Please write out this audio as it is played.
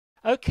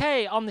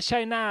Okay, on the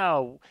show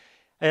now.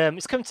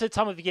 It's come to the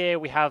time of the year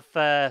we have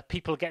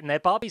people getting their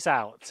Barbies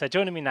out. So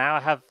joining me now, I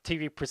have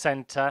TV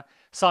presenter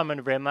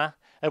Simon Rimmer.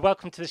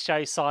 Welcome to the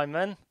show,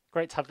 Simon.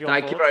 Great to have you on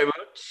board. Thank you very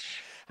much.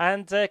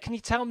 And can you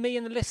tell me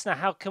and the listener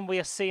how come we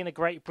are seeing a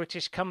great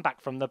British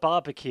comeback from the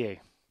barbecue?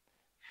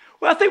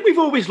 Well, I think we've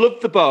always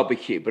loved the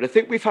barbecue, but I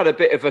think we've had a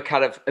bit of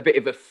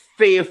a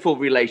fearful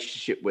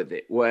relationship with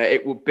it, where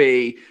it would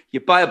be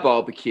you'd buy a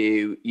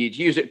barbecue, you'd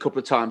use it a couple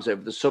of times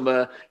over the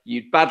summer,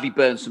 you'd badly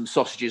burn some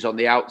sausages on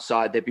the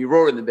outside, they'd be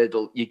raw in the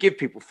middle, you give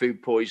people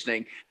food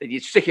poisoning, then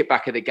you'd stick it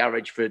back in the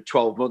garage for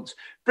 12 months,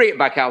 bring it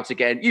back out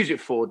again, use it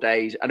 4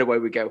 days, and away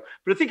we go.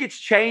 But I think it's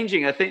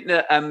changing. I think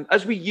that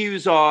as we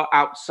use our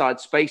outside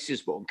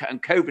spaces more,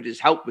 and COVID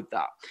has helped with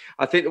that,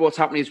 I think that what's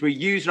happening is we're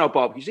using our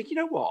barbecues. Think, you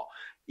know what?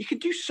 You can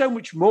do so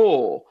much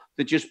more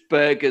than just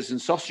burgers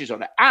and sausages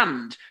on it.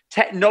 And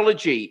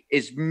technology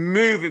is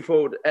moving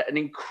forward at an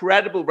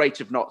incredible rate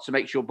of knots to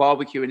make sure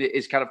barbecue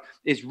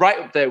is right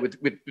up there with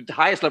the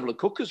highest level of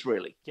cookers,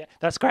 really. Yeah,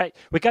 that's great.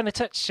 We're going to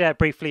touch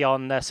briefly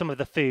on some of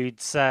the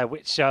foods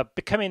which are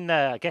becoming,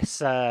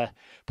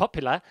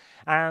 popular.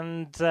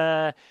 And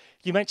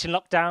you mentioned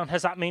lockdown.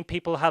 Does that mean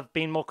people have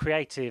been more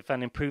creative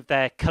and improved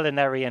their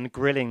culinary and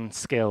grilling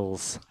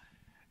skills?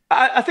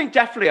 I think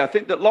definitely. I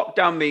think that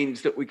lockdown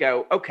means that we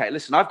go, okay,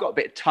 listen, I've got a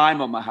bit of time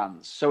on my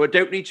hands, so I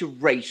don't need to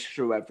race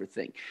through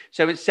everything.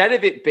 So instead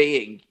of it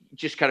being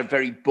just kind of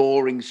very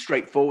boring,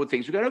 straightforward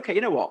things, we're going, okay,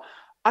 you know what?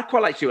 I'd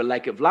quite like to do a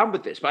leg of lamb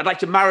with this, but I'd like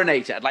to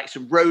marinate it. I'd like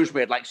some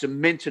rosemary. I'd like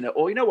some mint in it.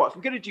 Or you know what? If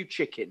I'm going to do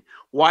chicken,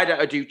 why don't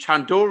I do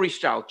tandoori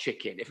style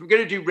chicken? If I'm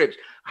going to do ribs,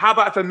 how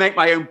about if I make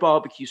my own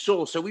barbecue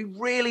sauce? So we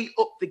really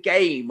up the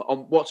game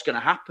on what's going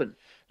to happen.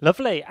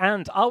 Lovely.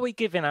 And are we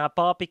giving our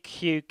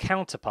barbecue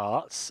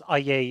counterparts,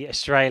 i.e.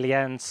 Australia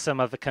and some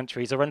other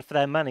countries, a run for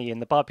their money in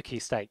the barbecue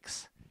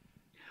stakes?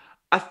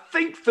 I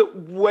think that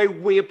way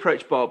we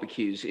approach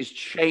barbecues is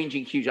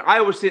changing hugely. I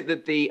always think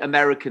that the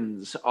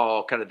Americans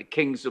are kind of the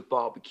kings of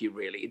barbecue,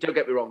 really. Don't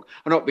get me wrong.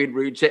 I'm not being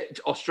rude to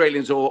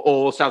Australians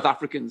or South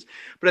Africans.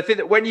 But I think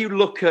that when you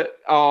look at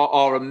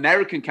our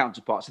American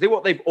counterparts, I think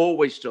what they've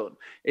always done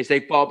is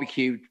they've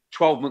barbecued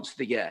 12 months of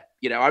the year.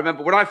 You know, I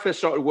remember when I first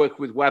started working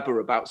with Weber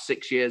about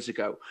 6 years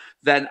ago,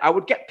 then I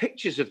would get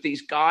pictures of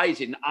these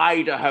guys in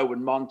Idaho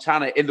and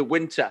Montana in the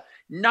winter,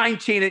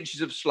 19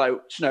 inches of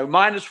snow,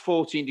 minus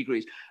 14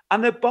 degrees.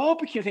 And they're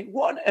barbecuing. I think,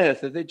 what on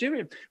earth are they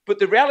doing? But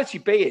the reality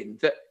being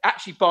that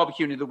actually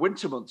barbecuing in the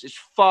winter months is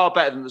far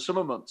better than the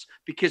summer months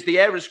because the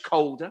air is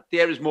colder,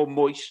 the air is more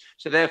moist,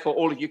 so therefore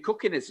all of your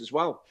cooking is as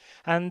well.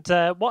 And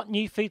what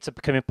new foods are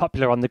becoming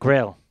popular on the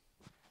grill?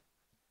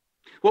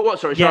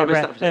 Sorry, yeah, I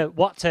missed that.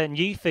 What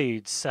new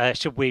foods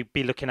should we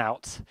be looking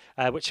out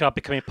which are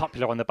becoming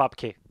popular on the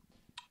barbecue?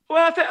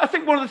 Well, I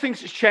think one of the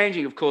things that's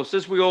changing, of course,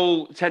 as we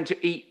all tend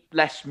to eat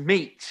less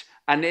meat.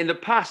 And in the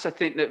past, I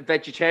think that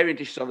vegetarian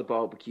dishes on the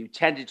barbecue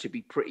tended to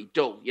be pretty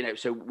dull,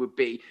 so it would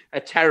be a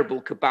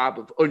terrible kebab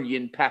of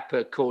onion,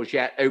 pepper,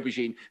 courgette,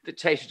 aubergine that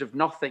tasted of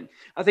nothing.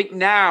 I think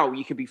now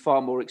you can be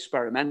far more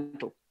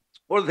experimental.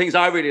 One of the things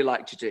I really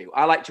like to do,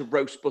 I like to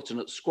roast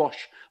butternut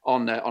squash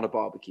on a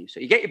barbecue. So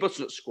you get your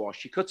butternut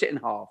squash, you cut it in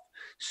half,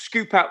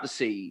 scoop out the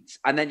seeds,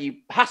 and then you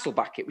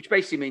Hasselback it, which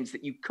basically means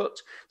that you cut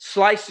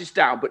slices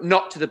down, but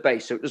not to the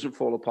base so it doesn't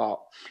fall apart.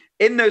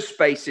 In those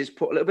spaces,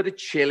 put a little bit of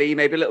chili,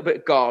 maybe a little bit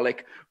of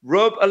garlic,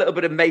 rub a little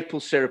bit of maple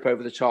syrup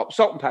over the top,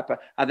 salt and pepper,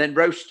 and then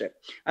roast it.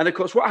 And of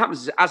course, what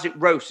happens is as it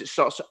roasts, it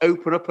starts to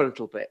open up a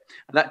little bit.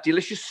 And that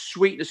delicious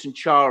sweetness and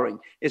charring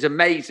is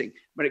amazing.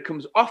 When it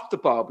comes off the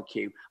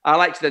barbecue, I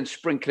like to then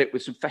sprinkle it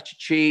with some feta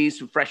cheese,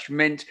 some fresh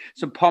mint,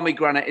 some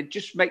pomegranate. It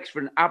just makes for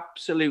an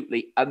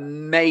absolutely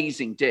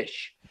amazing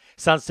dish.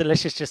 Sounds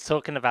delicious just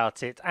talking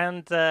about it.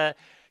 And can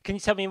you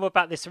tell me more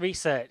about this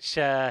research?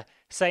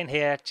 Saying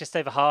here, just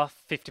over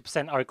half,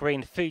 50% are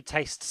agreeing food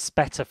tastes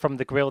better from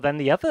the grill than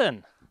the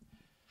oven.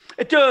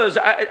 It does.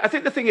 I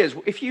think the thing is,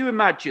 if you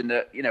imagine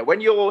that, when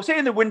you're, say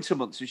in the winter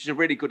months, which is a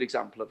really good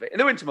example of it, in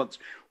the winter months,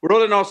 we're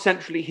all in our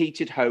centrally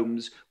heated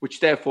homes, which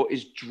therefore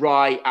is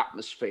dry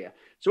atmosphere.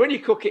 So when you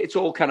cook it, it's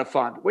all kind of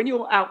fine. But when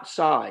you're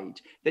outside,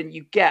 then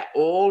you get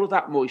all of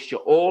that moisture,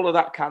 all of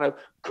that kind of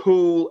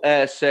cool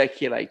air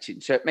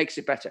circulating. So it makes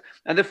it better.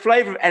 And the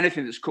flavor of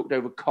anything that's cooked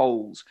over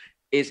coals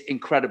is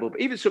incredible. But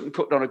even something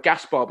cooked on a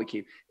gas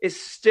barbecue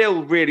is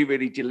still really,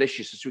 really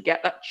delicious as we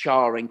get that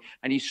charring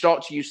and you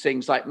start to use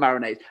things like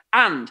marinades.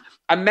 And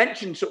I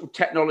mentioned sort of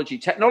technology.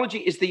 Technology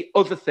is the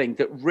other thing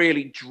that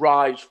really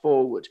drives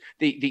forward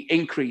the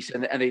increase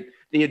and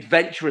the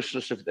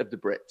adventurousness of the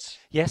Brits.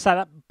 Yes,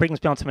 that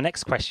brings me on to my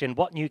next question.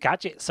 What new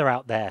gadgets are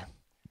out there?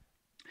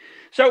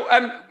 So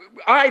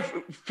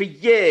for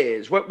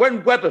years,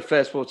 when Weber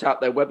first brought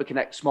out their Weber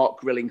Connect Smart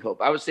Grilling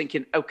Hub, I was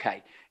thinking,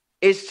 okay,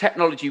 is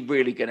technology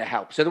really going to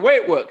help? So the way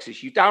it works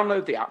is you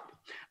download the app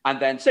and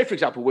then say, for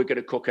example, we're going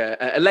to cook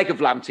a leg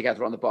of lamb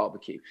together on the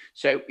barbecue.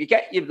 So you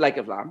get your leg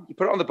of lamb, you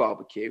put it on the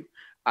barbecue,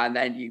 and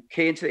then you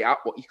key into the app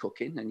what you're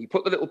cooking and you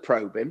put the little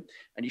probe in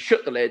and you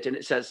shut the lid and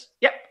it says,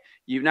 yep,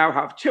 you now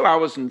have 2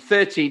 hours and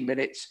 13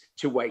 minutes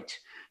to wait.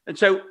 And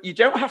so you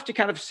don't have to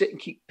kind of sit and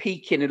keep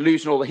peeking and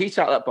losing all the heat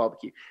out of that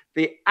barbecue.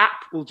 The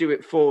app will do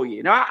it for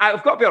you. Now,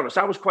 I've got to be honest,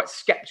 I was quite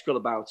skeptical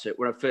about it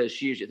when I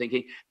first used it,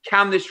 thinking,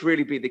 can this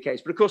really be the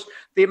case? But of course,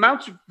 the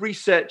amount of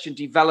research and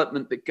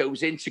development that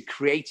goes into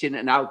creating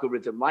an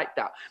algorithm like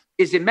that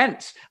is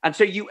immense. And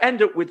so you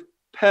end up with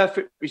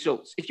perfect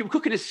results. If you're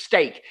cooking a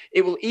steak,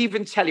 it will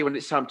even tell you when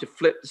it's time to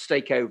flip the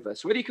steak over.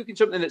 So whether you're cooking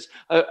something that's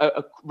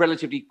a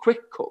relatively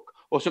quick cook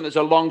or something that's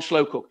a long,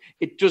 slow cook,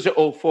 it does it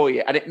all for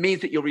you. And it means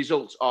that your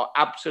results are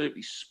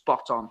absolutely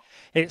spot on.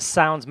 It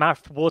sounds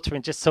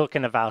mouth-watering just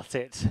talking about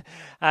it.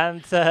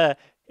 And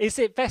is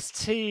it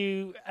best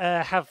to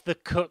have the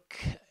cook,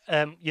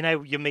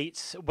 your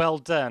meat well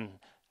done,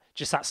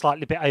 just that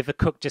slightly bit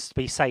overcooked just to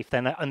be safe,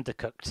 then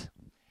undercooked?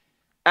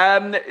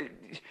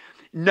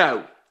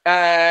 No.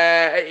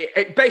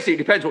 It basically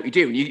depends what you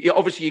do.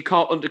 Obviously you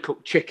can't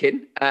undercook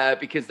chicken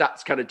because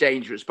that's kind of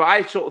dangerous. But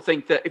I sort of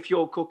think that if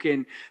you're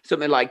cooking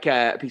something like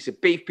a piece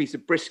of beef, piece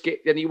of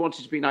brisket, then you want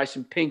it to be nice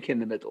and pink in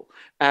the middle.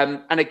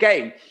 And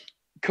again,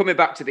 coming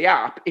back to the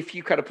app, if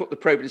you kind of put the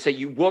probe in and say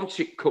you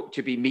want it cooked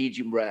to be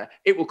medium rare,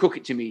 it will cook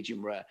it to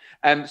medium rare.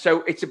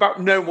 So it's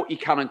about knowing what you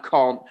can and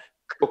can't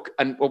cook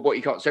and what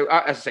you can't. So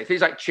as I say,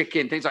 things like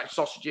chicken, things like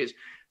sausages,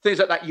 things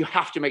like that, you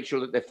have to make sure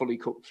that they're fully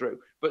cooked through.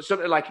 But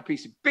something like a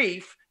piece of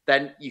beef,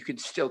 then you can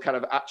still kind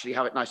of actually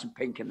have it nice and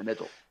pink in the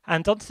middle.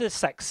 And onto the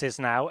sexes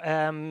now.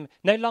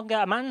 No longer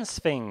a man's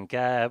thing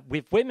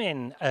with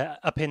women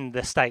up in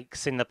the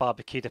steaks in the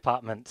barbecue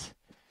department.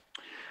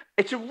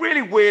 It's a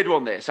really weird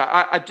one, this.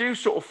 I do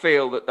sort of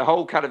feel that the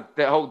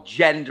whole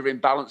gender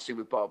imbalancing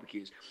with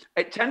barbecues,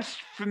 it tends,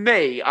 for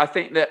me, I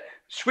think that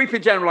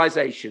sweeping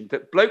generalisation,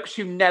 that blokes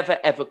who never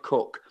ever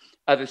cook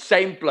are the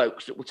same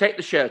blokes that will take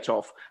the shirt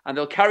off and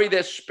they'll carry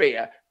their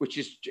spear, which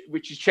is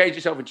changed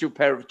itself into a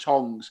pair of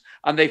tongs,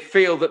 and they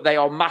feel that they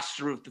are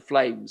master of the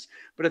flames.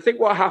 But I think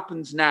what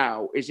happens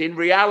now is, in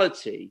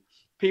reality,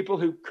 people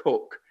who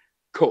cook.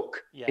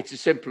 Yeah. It's as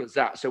simple as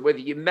that. So whether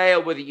you're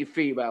male, whether you're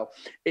female,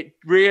 it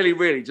really,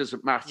 really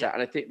doesn't matter. Yeah.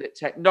 And I think that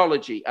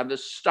technology and the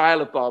style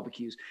of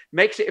barbecues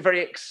makes it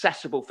very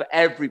accessible for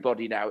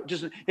everybody now.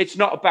 It's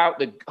not about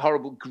the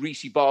horrible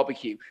greasy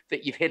barbecue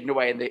that you've hidden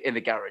away in the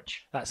garage.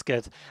 That's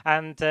good.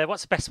 And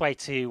what's the best way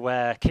to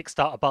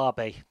kickstart a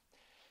barbie?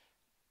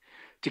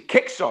 To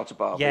kickstart a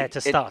barbie? Yeah,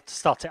 to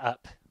start it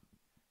up.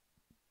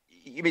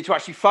 You mean to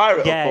actually fire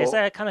it up? Yeah, is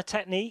there a kind of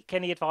technique?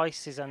 Any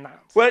advices on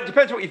that? Well, it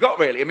depends what you've got,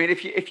 really. I mean,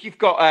 if you've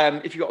got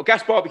a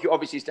gas barbecue,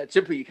 obviously it's dead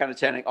simple. You kind of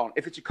turn it on.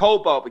 If it's a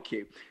coal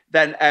barbecue,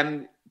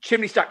 then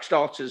chimney stack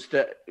starters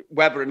that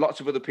Weber and lots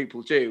of other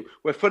people do,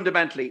 where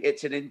fundamentally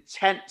it's an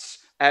intense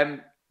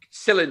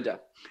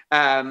cylinder.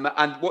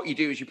 And what you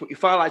do is you put your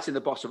firelights in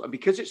the bottom, and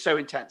because it's so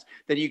intense,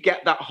 then you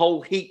get that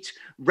whole heat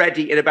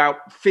ready in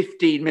about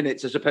 15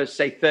 minutes as opposed to,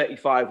 say,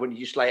 35 when you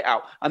just lay it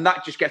out. And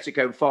that just gets it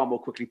going far more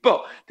quickly.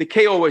 But the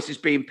key always is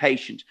being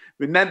patient.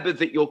 Remember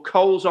that your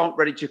coals aren't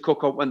ready to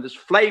cook on when there's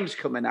flames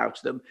coming out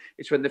of them.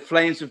 It's when the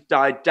flames have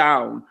died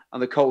down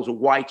and the coals are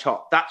white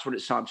hot. That's when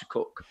it's time to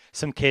cook.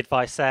 Some key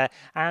advice there.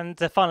 And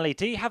finally,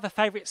 do you have a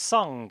favourite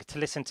song to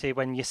listen to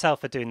when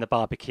yourself are doing the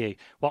barbecue?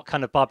 What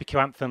kind of barbecue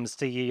anthems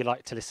do you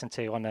like to listen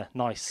to on a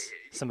nice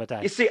summer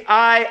day? You see,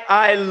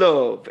 I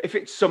love, if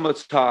it's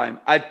summertime,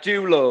 I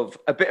do love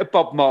a bit of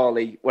Bob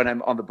Marley when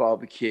I'm on the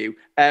barbecue.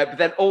 But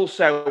then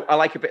also I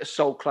like a bit of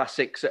soul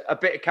classics, a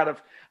bit of kind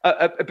of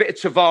a bit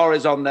of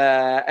Tavares on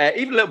there,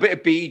 even a little bit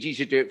of Bee Gees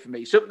should do it for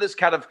me. Something that's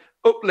kind of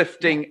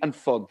uplifting and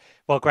fun.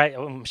 Well, great.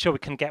 I'm sure we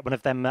can get one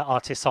of them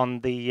artists on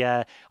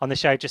the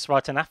show just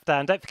right and after.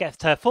 And don't forget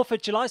 4th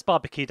of July's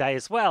barbecue day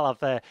as well.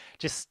 I've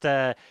just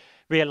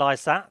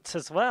realised that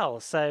as well.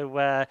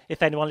 So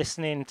if anyone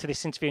listening to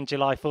this interview in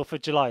July, 4th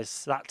of July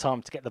is that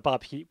time to get the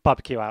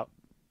barbecue out.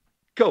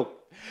 Cool.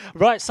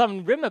 Right,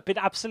 Simon Rimmer, been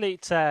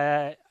absolute.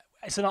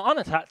 It's an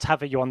honour to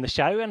have you on the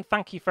show, and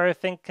thank you for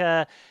everything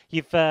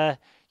you've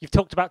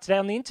talked about today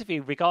on the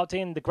interview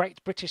regarding the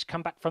Great British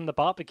Comeback from the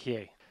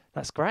Barbecue.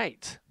 That's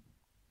great.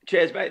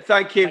 Cheers, mate.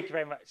 Thank you. Thank you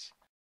very much.